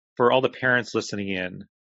for all the parents listening in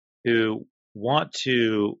who want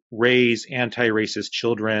to raise anti-racist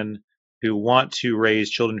children, who want to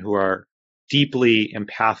raise children who are deeply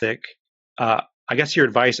empathic. I guess your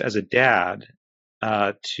advice as a dad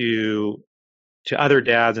to other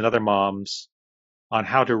dads and other moms on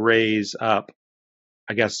how to raise up,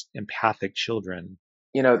 I guess, empathic children.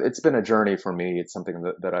 It's been a journey for me. It's something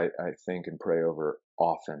that I think and pray over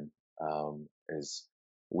often, is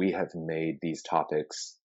we have made these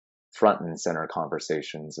topics front and center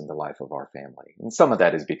conversations in the life of our family. And some of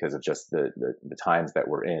that is because of just the times that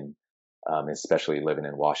we're in, especially living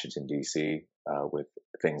in Washington, D.C., with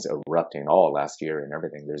things erupting all last year and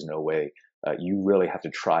everything. There's no way. You really have to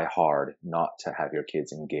try hard not to have your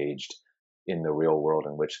kids engaged in the real world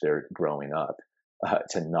in which they're growing up,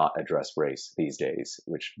 to not address race these days,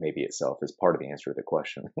 which maybe itself is part of the answer to the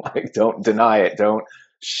question. Like, don't deny it. Don't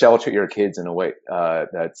shelter your kids in a way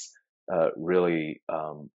that's really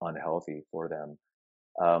unhealthy for them.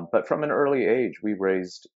 But from an early age, we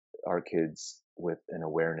raised our kids with an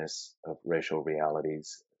awareness of racial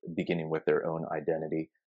realities, beginning with their own identity.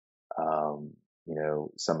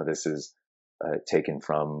 Some of this is taken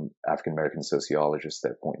from African American sociologists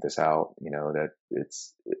that point this out, that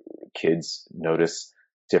kids notice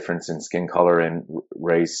difference in skin color and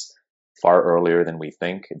race far earlier than we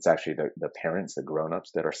think. It's actually the parents, the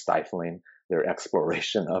grown-ups, that are stifling their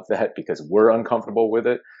exploration of that because we're uncomfortable with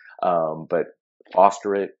it. But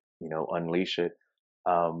foster it, unleash it.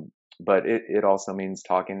 But it also means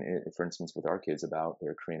talking, for instance, with our kids about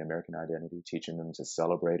their Korean American identity, teaching them to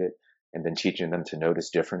celebrate it, and then teaching them to notice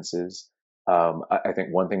differences. I think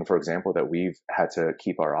one thing, for example, that we've had to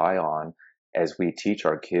keep our eye on as we teach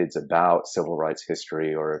our kids about civil rights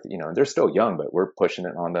history, or, they're still young, but we're pushing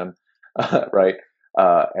it on them, right?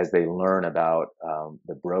 As they learn about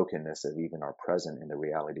the brokenness of even our present and the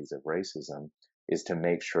realities of racism, is to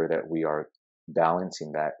make sure that we are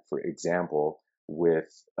balancing that, for example, with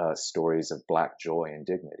stories of Black joy and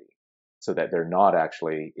dignity, so that they're not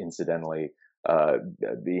actually incidentally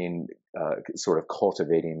being sort of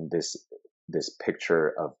cultivating this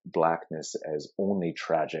picture of Blackness as only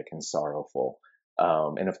tragic and sorrowful.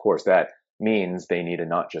 And of course, that means they need to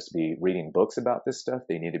not just be reading books about this stuff.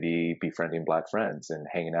 They need to be befriending Black friends and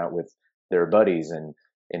hanging out with their buddies and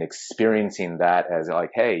experiencing that as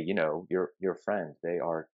like, hey, your friend, they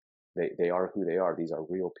are who they are. These are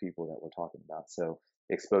real people that we're talking about. So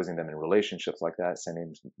exposing them in relationships like that,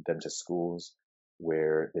 sending them to schools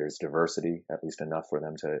where there's diversity, at least enough for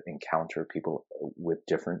them to encounter people with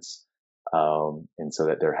difference. And so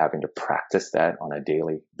that they're having to practice that on a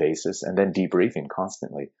daily basis, and then debriefing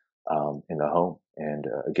constantly in the home, and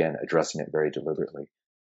again, addressing it very deliberately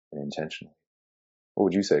and intentionally. What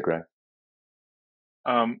would you say, Greg?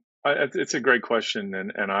 It's a great question,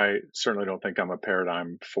 and I certainly don't think I'm a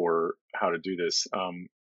paradigm for how to do this.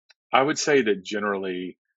 I would say that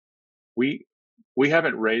generally we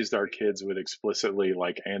haven't raised our kids with explicitly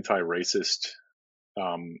like anti-racist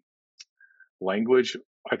language.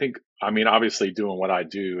 Obviously doing what I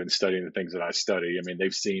do and studying the things that I study,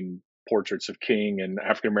 they've seen portraits of King and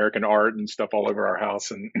African American art and stuff all over our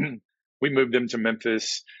house, and we moved them to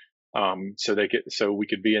Memphis so we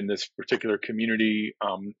could be in this particular community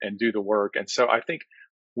and do the work. And so I think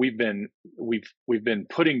we've been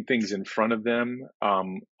putting things in front of them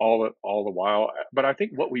all the while. But I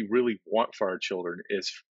think what we really want for our children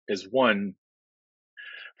is one,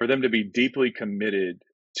 for them to be deeply committed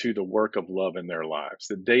to the work of love in their lives,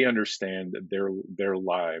 that they understand that their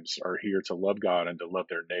lives are here to love God and to love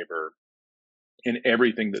their neighbor in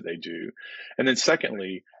everything that they do. And then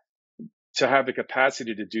secondly, to have the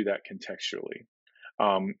capacity to do that contextually.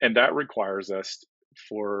 And that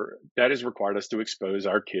has required us to expose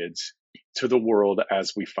our kids to the world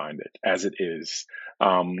as we find it, as it is,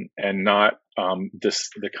 and not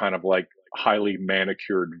the kind of like highly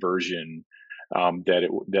manicured version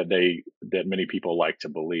that many people like to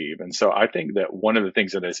believe. And so I think that one of the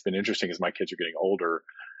things that has been interesting as my kids are getting older,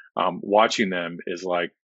 watching them is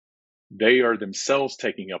like they are themselves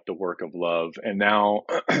taking up the work of love. And now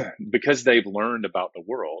because they've learned about the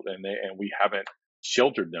world and we haven't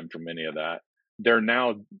sheltered them from any of that, they're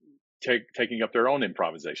now taking up their own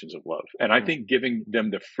improvisations of love. And I think giving them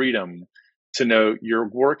the freedom to know your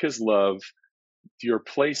work is love, your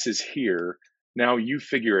place is here. Now you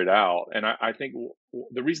figure it out. And I think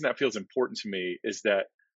the reason that feels important to me is that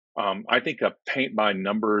I think a paint by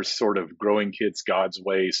numbers sort of growing kids God's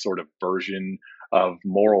way sort of version of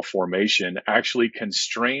moral formation actually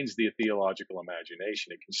constrains the theological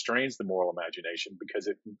imagination. It constrains the moral imagination because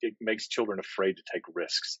it makes children afraid to take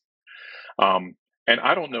risks. And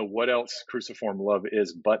I don't know what else cruciform love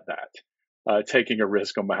is but that. taking a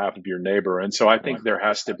risk on behalf of your neighbor. And so I think there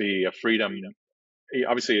has to be a freedom,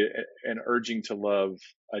 obviously an urging to love,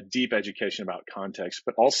 a deep education about context,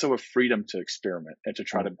 but also a freedom to experiment and to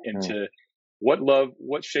try to into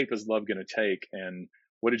what shape is love going to take, and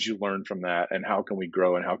what did you learn from that, and how can we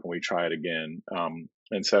grow, and how can we try it again?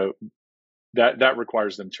 And so that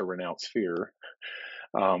requires them to renounce fear,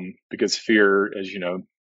 because fear, as you know,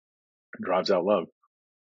 drives out love.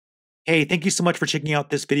 Hey, thank you so much for checking out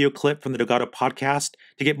this video clip from the Delgado Podcast.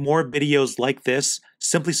 To get more videos like this,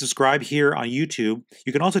 simply subscribe here on YouTube.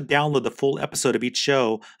 You can also download the full episode of each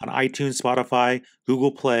show on iTunes, Spotify,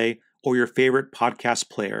 Google Play, or your favorite podcast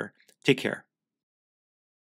player. Take care.